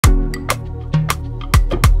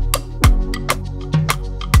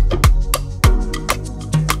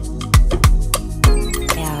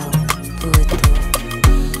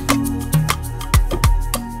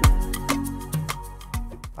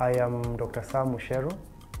I am Dr. Mucheru.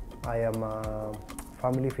 I am a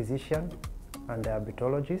family physician and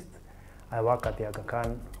diabetologist. I work at the Aga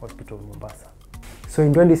Khan Hospital in Mombasa. So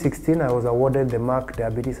in 2016, I was awarded the Merck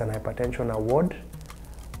Diabetes and Hypertension Award.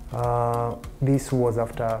 This was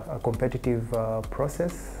after a competitive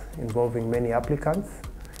process involving many applicants.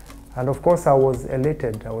 And of course, I was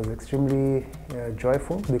elated. I was extremely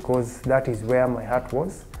joyful because that is where my heart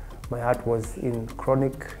was. My heart was in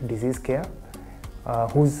chronic disease care,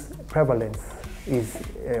 whose prevalence is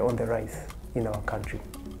on the rise in our country.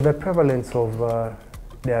 The prevalence of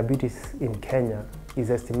diabetes in Kenya is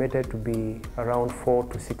estimated to be around 4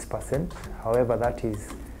 to 6%. However, that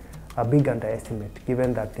is a big underestimate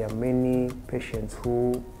given that there are many patients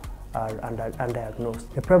who are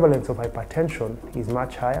undiagnosed. The prevalence of hypertension is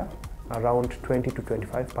much higher, around 20 to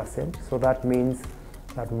 25%. So that means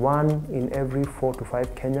that 1 in every 4 to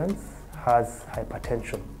 5 Kenyans has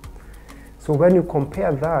hypertension. So when you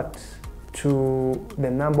compare that to the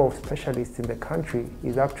number of specialists in the country,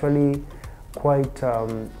 is actually quite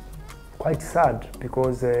sad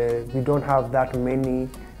because we don't have that many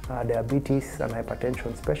diabetes and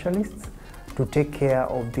hypertension specialists to take care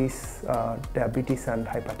of these diabetes and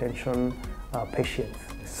hypertension patients.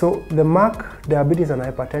 So the Merck Diabetes and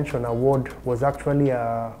Hypertension Award was actually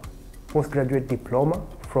a postgraduate diploma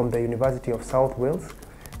from the University of South Wales.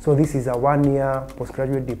 So this is a 1-year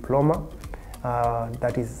postgraduate diploma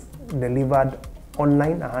that is delivered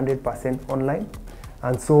online, 100% online.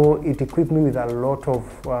 And so it equipped me with a lot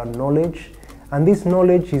of knowledge. And this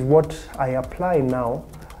knowledge is what I apply now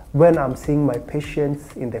when I'm seeing my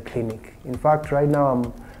patients in the clinic. In fact, right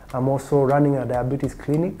now I'm also running a diabetes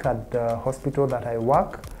clinic at the hospital that I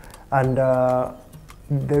work. And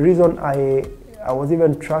the reason I was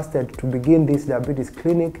even trusted to begin this diabetes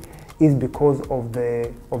clinic is because of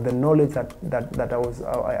the knowledge that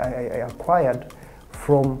I acquired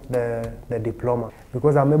from the diploma.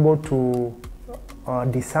 Because I'm able to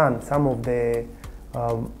discern some of the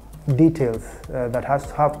details that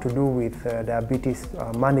have to do with diabetes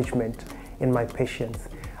management in my patients.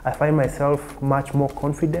 I find myself much more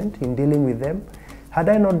confident in dealing with them. Had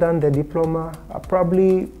I not done the diploma, I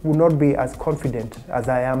probably would not be as confident as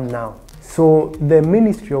I am now. So the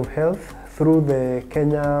Ministry of Health, through the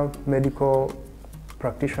Kenya Medical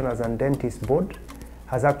Practitioners and Dentists Board,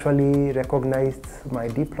 has actually recognized my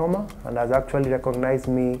diploma and has actually recognized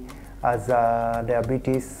me as a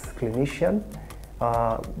diabetes clinician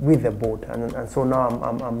with the board, and so now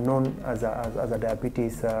I'm known as a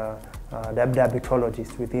diabetes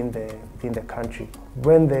diabetologist within the country.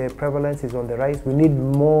 When the prevalence is on the rise, we need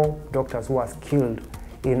more doctors who are skilled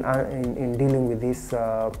in dealing with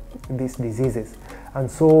these diseases, and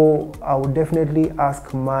so I would definitely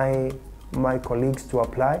ask my colleagues to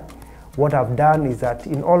apply. What I've done is that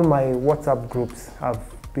in all my WhatsApp groups, I've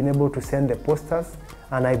been able to send the posters,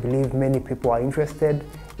 and I believe many people are interested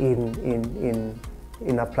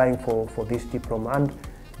in applying for this diploma. And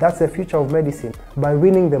that's the future of medicine. By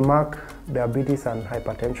winning the Merck Diabetes and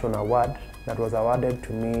Hypertension Award that was awarded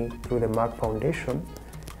to me through the Merck Foundation,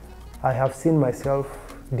 I have seen myself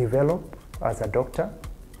develop as a doctor.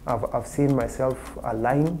 I've seen myself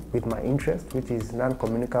align with my interest, which is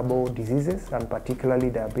non-communicable diseases and particularly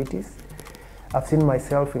diabetes. I've seen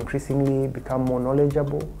myself increasingly become more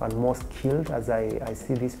knowledgeable and more skilled as I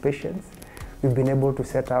see these patients. We've been able to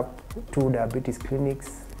set up 2 diabetes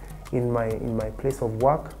clinics in my place of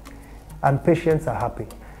work, and patients are happy.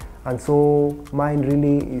 And so mine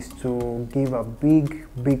really is to give a big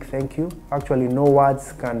thank you. Actually, no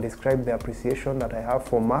words can describe the appreciation that I have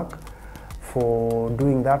for Merck for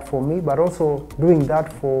doing that for me, but also doing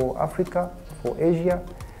that for Africa, for Asia,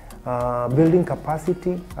 building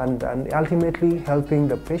capacity and ultimately helping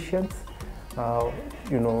the patients,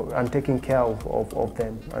 and taking care of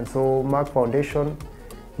them. And so Merck Foundation,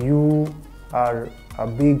 you are a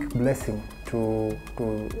big blessing to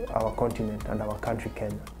our continent and our country,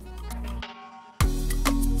 Kenya.